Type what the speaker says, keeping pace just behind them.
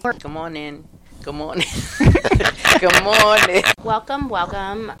Come on in. Good morning. Good morning.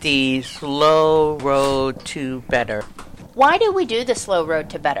 Welcome. The slow road to better. Why do we do the slow road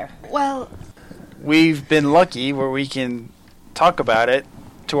to better? Well, we've been lucky where we can talk about it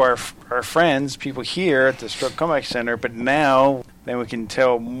to our friends, people here at the Stroke Comeback Center, but now then we can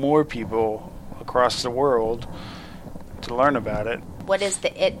tell more people across the world to learn about it. What is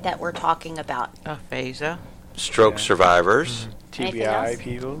the it that we're talking about? Aphasia. Stroke survivors. TBI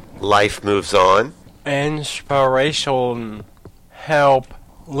people. Life moves on. Inspiration. Help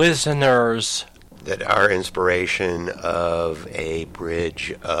listeners. That are inspiration of a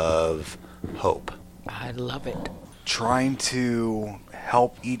bridge of hope. I love it. Trying to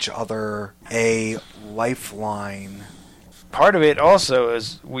help each other, a lifeline. Part of it also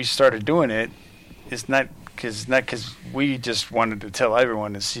is we started doing it. It's not because we just wanted to tell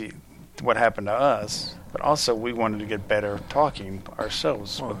everyone to see what happened to us, but also we wanted to get better talking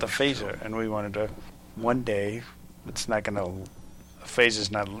ourselves with aphasia, and we wanted to one day.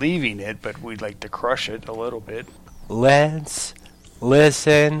 Aphasia's not leaving it, but we'd like to crush it a little bit. Let's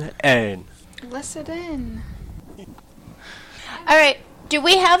listen in. Listen in. All right. Do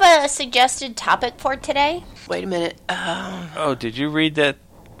we have a suggested topic for today? Wait a minute. Oh, did you read that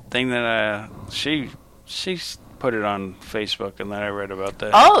thing that she put it on Facebook, and then I read about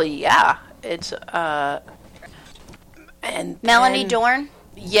that? Oh, yeah. It's, and Melanie Dorn?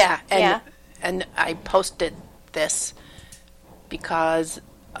 Yeah. And I posted this because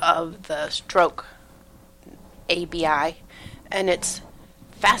of the stroke ABI, and it's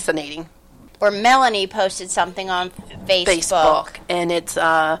fascinating. Or Melanie posted something on Facebook. And it's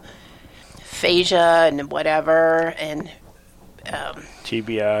aphasia and whatever, and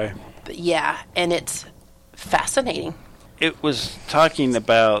TBI. Yeah, and it's fascinating. It was talking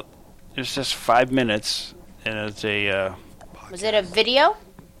about, it was just 5 minutes, and it's a... Was it a video?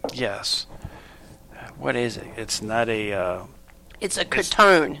 Yes. What is it? It's not a... It's a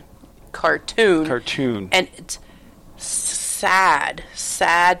cartoon. Cartoon. And it's sad,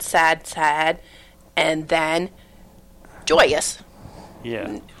 and then joyous.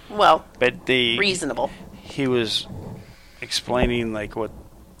 Yeah. Well, but reasonable. He was explaining like what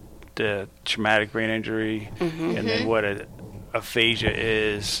the traumatic brain injury and then what aphasia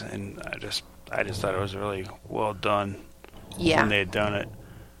is, and I just thought it was really well done. Yeah. When they had done it.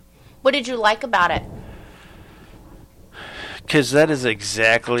 What did you like about it? Because that is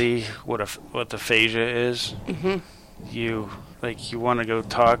exactly what aphasia is. Mm-hmm. You want to go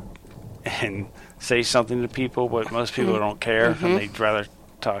talk and say something to people, but most people don't care, and they'd rather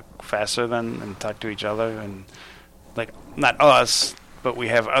talk faster and talk to each other, and like not us, but we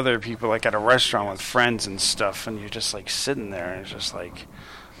have other people like at a restaurant with friends and stuff, and you're just like sitting there, and it's just like,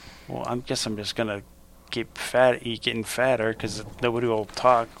 well, I guess I'm just gonna keep getting fatter because nobody will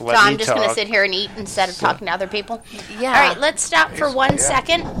talk. So I'm just going to sit here and eat instead of talking to other people? Yeah. All right, let's stop for 1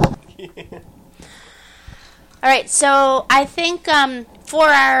 second. All right, so I think for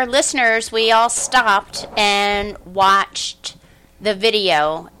our listeners, we all stopped and watched the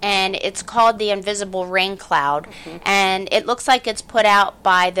video, and it's called The Invisible Rain Cloud, and it looks like it's put out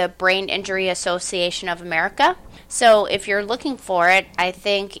by the Brain Injury Association of America. So if you're looking for it, I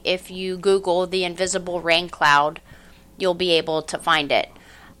think if you Google The Invisible Rain Cloud, you'll be able to find it.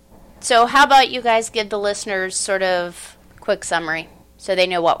 So how about you guys give the listeners sort of quick summary so they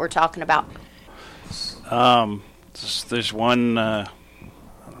know what we're talking about? There's one, I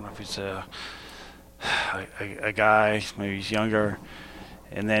don't know if he's a guy, maybe he's younger,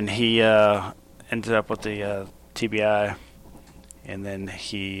 and then he ended up with the TBI, and then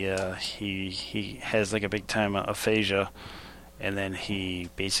he has like a big time aphasia, and then he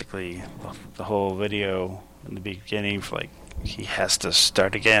basically, the whole video in the beginning, he has to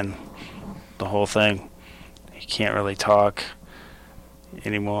start again, the whole thing. He can't really talk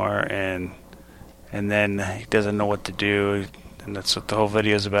anymore, and then he doesn't know what to do, and that's what the whole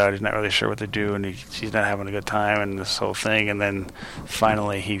video is about. He's not really sure what to do, and he's not having a good time in this whole thing, and then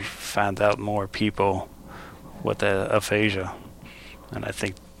finally he found out more people with the aphasia. And I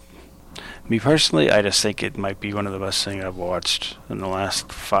think, me personally, I just think it might be one of the best things I've watched in the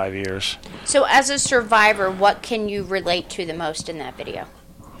last 5 years. So as a survivor, what can you relate to the most in that video?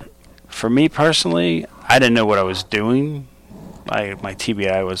 For me personally, I didn't know what I was doing. My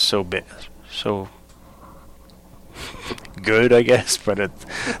TBI was so good, I guess, but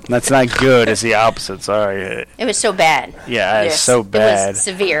that's not good. It's the opposite. Sorry. It was so bad. Yeah, it's so bad. It was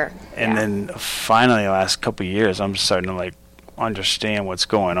severe. And then finally, the last couple of years, I'm starting to understand what's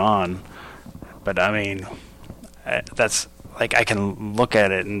going on. But I mean, that's like I can look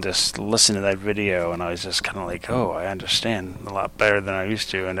at it and just listen to that video, and I was just kind of like, oh, I understand a lot better than I used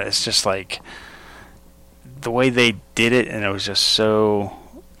to. And it's just like the way they did it, and it was just so,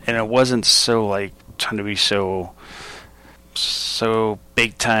 and it wasn't so like trying to be so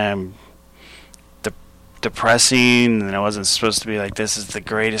big time depressing, and it wasn't supposed to be like, this is the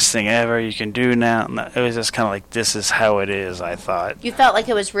greatest thing ever you can do now. It was just kind of like, this is how it is, I thought. You felt like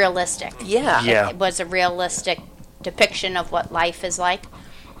it was realistic. Yeah. Yeah. It was a realistic depiction of what life is like.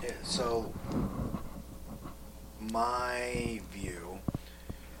 Yeah, so, my view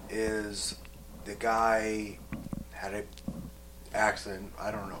is the guy had an accident.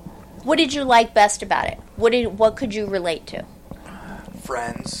 I don't know. What did you like best about it? What could you relate to?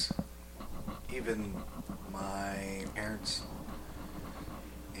 Friends, even my parents,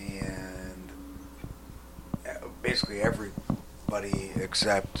 and basically everybody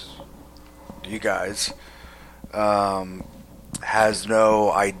except you guys has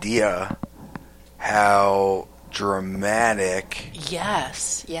no idea how dramatic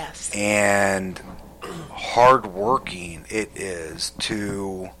Yes. and hardworking it is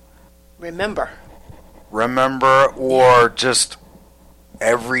to Remember. remember or just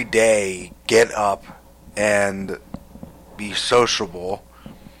every day get up and be sociable,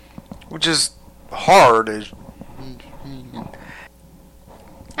 which is hard.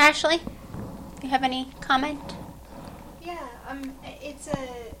 Ashley, you have any comment? Yeah, it's a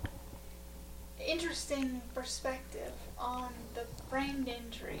interesting perspective on the brain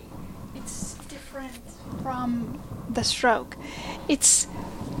injury. It's different from the stroke.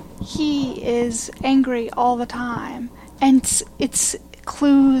 He is angry all the time, and it's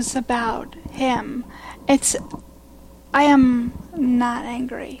clues about him. I am not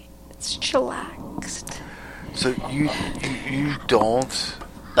angry. It's chillaxed. So you don't.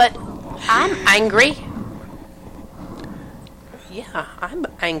 But I'm angry. Yeah, I'm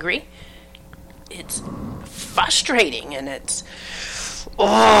angry. It's frustrating, and it's...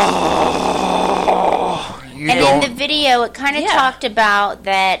 Oh! You And don't. in the video, it kind of Yeah. talked about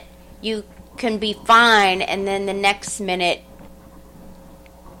that you can be fine, and then the next minute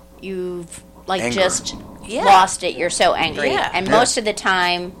you've Anger. just Yeah. lost it. You're so angry, Yeah. and Yeah. most of the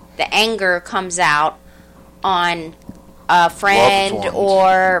time, the anger comes out on a friend Loved ones.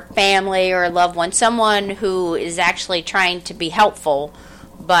 or family or a loved one, someone who is actually trying to be helpful,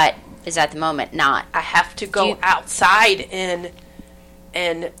 but is at the moment not. I have to go you- outside and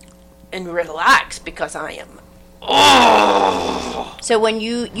relax because I am... So when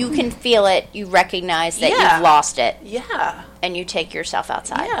you can feel it, you recognize that Yeah. you've lost it, Yeah. and you take yourself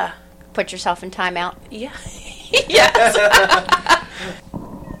outside. Yeah. Put yourself in timeout. Yeah. Yes.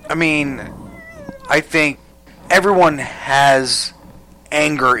 I mean, I think everyone has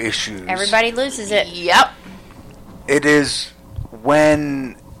anger issues. Everybody loses it. Yep. It is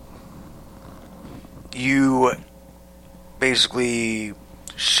when you basically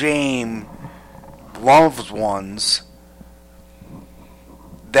shame loved ones,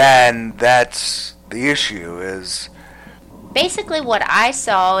 then that's the issue. Is Basically, what I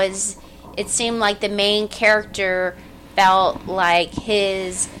saw is it seemed like the main character felt like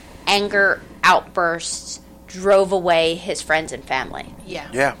his anger outbursts drove away his friends and family. Yeah.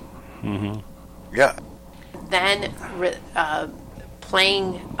 yeah, yeah, Then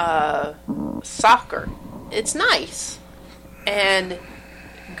playing soccer. It's nice. And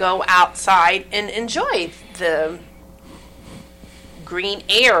go outside and enjoy the green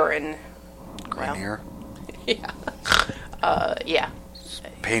air and... green well, here. Yeah. Yeah.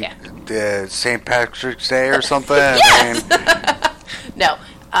 Paint yeah. the St. Patrick's Day or something. Yes! I mean, No.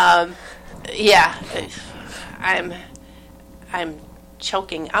 Yeah. I'm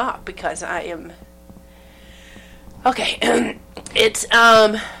choking up because I am... Okay. It's,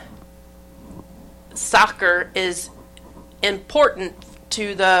 soccer is important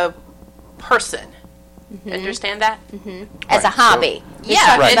to the person. Understand that? As a Right, so- hobby. He's Yeah,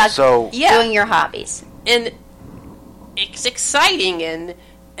 talking right. about So Yeah. doing your hobbies. And it's exciting,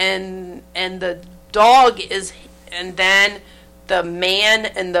 and the dog is, and then the man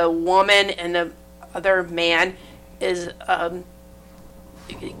and the woman and the other man is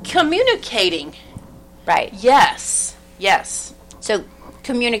communicating. Right. Yes. So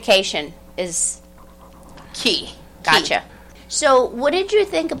communication is Key. gotcha. So what did you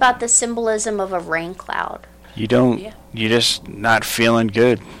think about the symbolism of a rain cloud? You don't. Yeah. You're just not feeling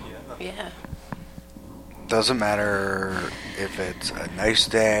good. Yeah. doesn't matter if it's a nice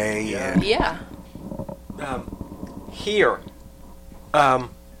day. Yeah. Here.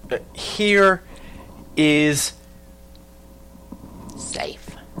 Here is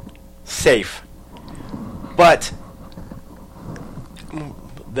Safe. safe. But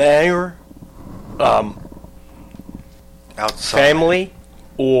their Outside. family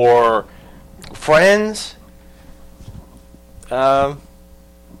or friends.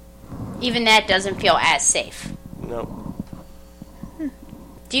 Even that doesn't feel as safe. No.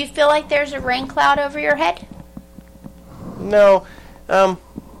 Do you feel like there's a rain cloud over your head? No.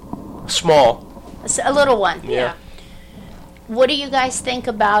 Small. It's a little one. Yeah. What do you guys think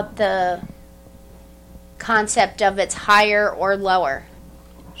about the concept of it's higher or lower?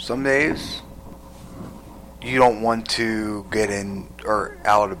 Some days you don't want to get in or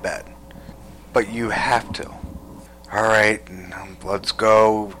out of bed, but you have to. All right, let's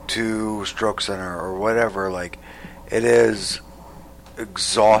go to stroke center or whatever. Like, it is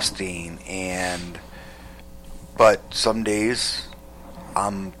exhausting, but some days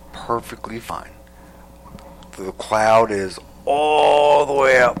I'm perfectly fine. The cloud is all the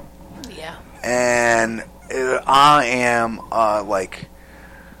way up, Yeah. and I am like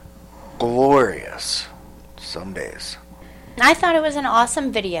glorious some days. I thought it was an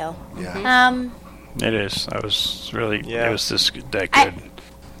awesome video. Yeah. It is. I was really. Yeah. It was that good.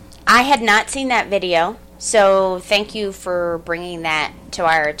 I had not seen that video, so thank you for bringing that to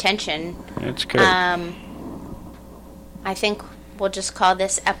our attention. It's good. I think we'll just call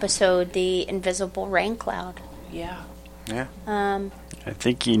this episode the Invisible Rain Cloud. Yeah. Yeah. I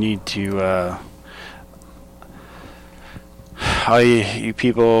think you need to. All you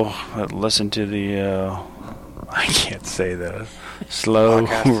people that listen to the. I can't say the slow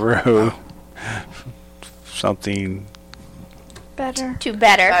Podcast. road. Something Better. To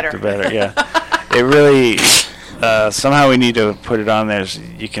better. better, yeah. It really. Somehow we need to put it on there so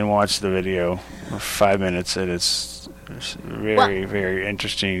you can watch the video for 5 minutes, and it's very, very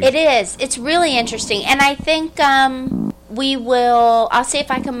interesting. It is. It's really interesting. And I think we will. I'll see if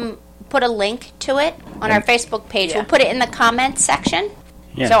I can put a link to it on our Facebook page. Yeah. We'll put it in the comments section.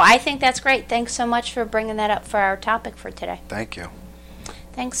 Yeah. So I think that's great. Thanks so much for bringing that up for our topic for today. Thank you.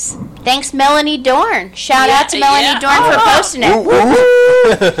 Thanks, Melanie Dorn. Shout Yeah, out to Melanie yeah. Dorn for posting it.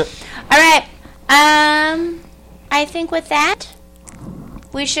 All right. I think with that,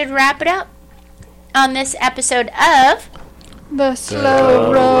 we should wrap it up on this episode of The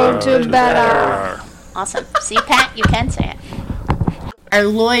slow road to better. Awesome. See, Pat, you can say it. Our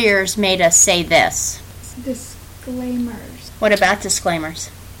lawyers made us say this. Disclaimers. What about disclaimers?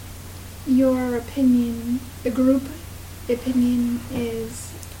 Your opinion, the group opinion, is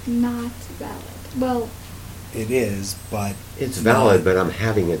not valid. Well, It is, but It's valid, but I'm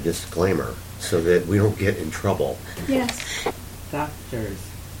having a disclaimer so that we don't get in trouble. yes.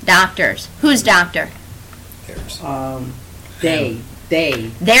 Doctors. Who's doctor? there's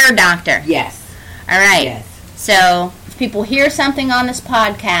Their doctor. Yes. All right. Yes. So, if people hear something on this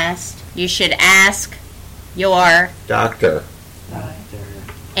podcast, you should ask your Doctor.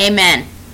 amen.